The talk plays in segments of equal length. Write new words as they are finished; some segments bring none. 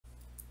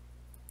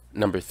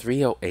Number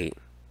 308,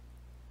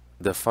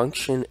 the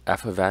function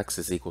f of x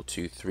is equal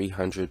to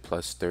 300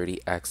 plus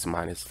 30x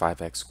minus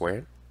 5x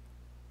squared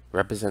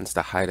represents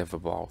the height of a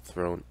ball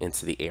thrown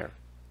into the air.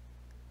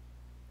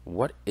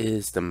 What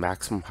is the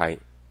maximum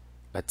height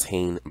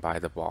attained by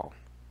the ball?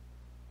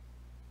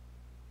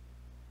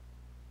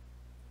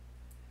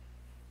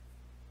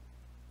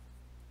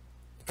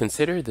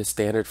 Consider the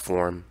standard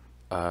form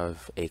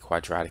of a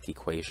quadratic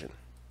equation.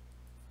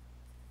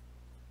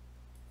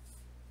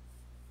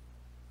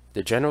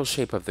 The general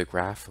shape of the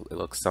graph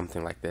looks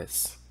something like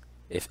this.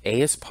 If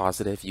a is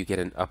positive, you get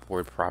an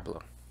upward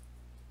parabola.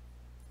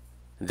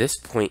 This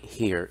point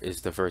here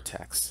is the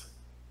vertex.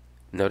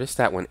 Notice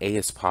that when a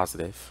is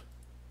positive,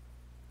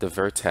 the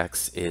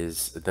vertex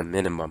is the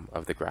minimum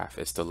of the graph,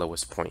 it's the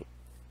lowest point.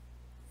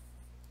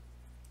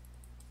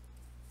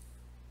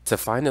 To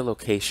find the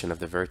location of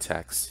the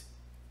vertex,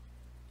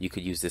 you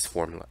could use this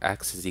formula.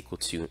 X is equal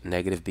to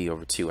negative b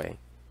over 2a,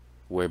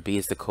 where b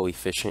is the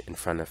coefficient in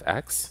front of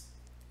x,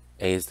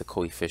 a is the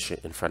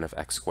coefficient in front of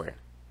x squared.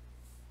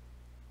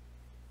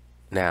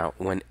 Now,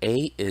 when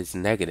a is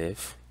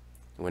negative,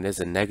 when there's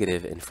a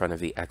negative in front of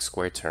the x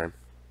squared term,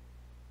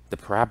 the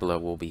parabola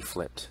will be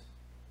flipped.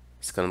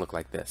 It's going to look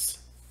like this.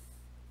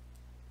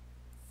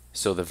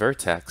 So the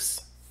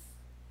vertex,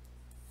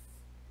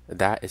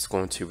 that is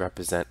going to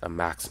represent a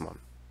maximum.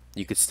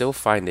 You could still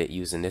find it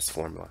using this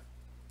formula.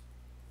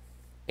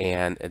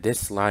 And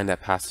this line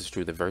that passes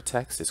through the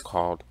vertex is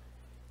called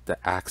the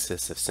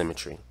axis of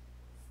symmetry.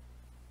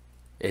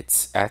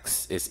 Its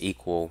x is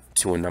equal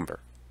to a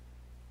number,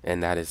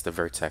 and that is the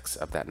vertex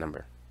of that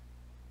number.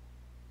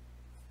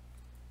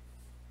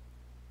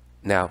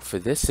 Now, for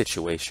this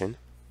situation,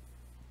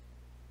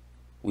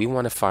 we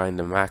want to find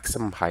the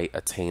maximum height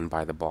attained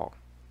by the ball.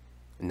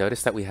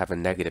 Notice that we have a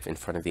negative in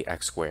front of the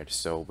x squared,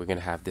 so we're going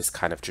to have this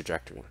kind of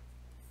trajectory.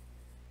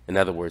 In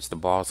other words, the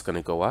ball is going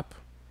to go up,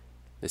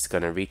 it's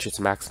going to reach its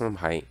maximum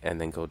height,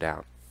 and then go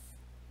down.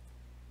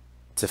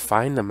 To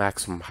find the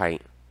maximum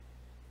height,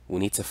 we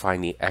need to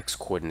find the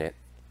x-coordinate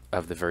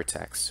of the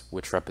vertex,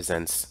 which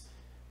represents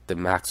the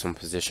maximum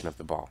position of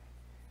the ball.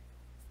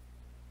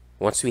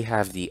 Once we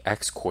have the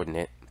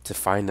x-coordinate, to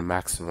find the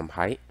maximum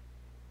height,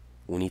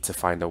 we need to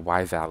find a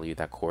y value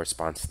that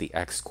corresponds to the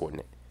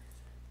x-coordinate.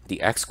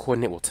 The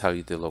x-coordinate will tell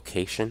you the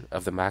location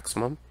of the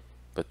maximum,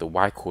 but the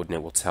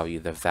y-coordinate will tell you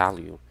the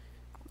value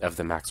of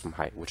the maximum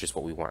height, which is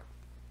what we want.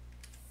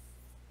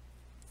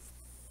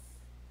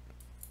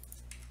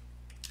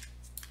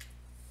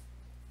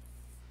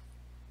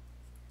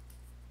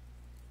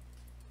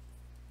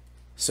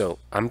 So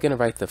I'm going to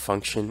write the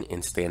function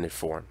in standard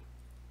form.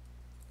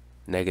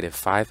 Negative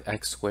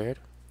 5x squared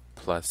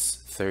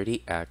plus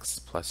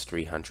 30x plus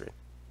 300.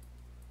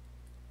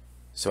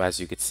 So as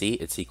you can see,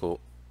 it's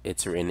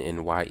written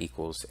in y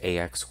equals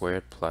ax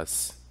squared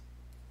plus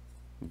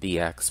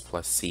bx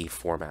plus c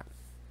format.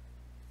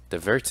 The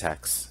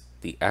vertex,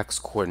 the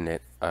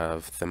x-coordinate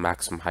of the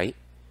maximum height,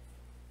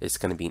 is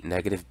going to be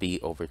negative b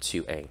over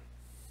 2a.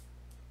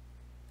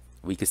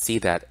 We can see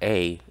that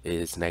a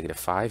is negative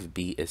 5,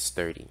 b is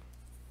 30.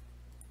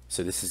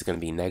 So this is going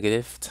to be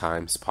negative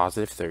times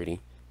positive 30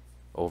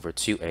 over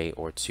 2a,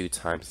 or 2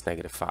 times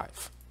negative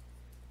 5.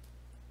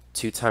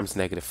 2 times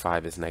negative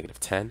 5 is negative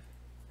 10.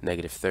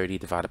 Negative 30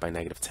 divided by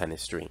negative 10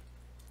 is 3.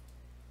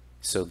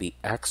 So the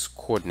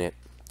x-coordinate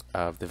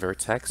of the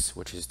vertex,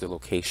 which is the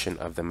location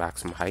of the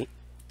maximum height,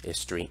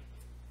 is 3.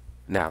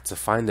 Now, to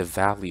find the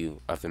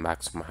value of the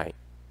maximum height,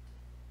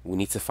 we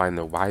need to find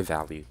the y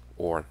value,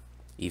 or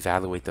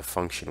evaluate the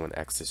function when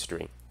x is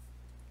 3.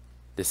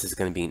 This is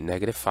going to be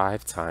negative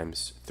 5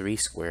 times 3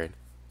 squared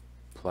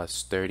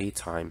plus 30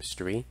 times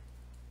 3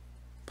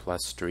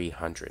 plus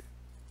 300.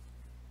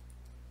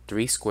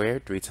 3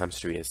 squared, 3 times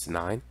 3 is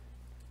 9,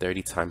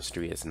 30 times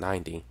 3 is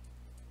 90,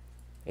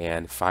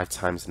 and 5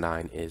 times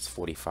 9 is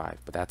 45,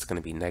 but that's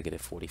going to be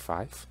negative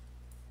 45.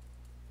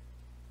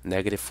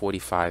 Negative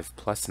 45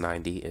 plus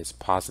 90 is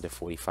positive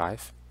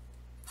 45.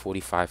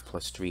 45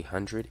 plus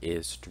 300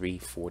 is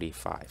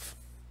 345.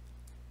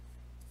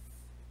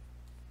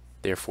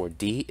 Therefore,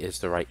 D is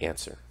the right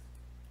answer.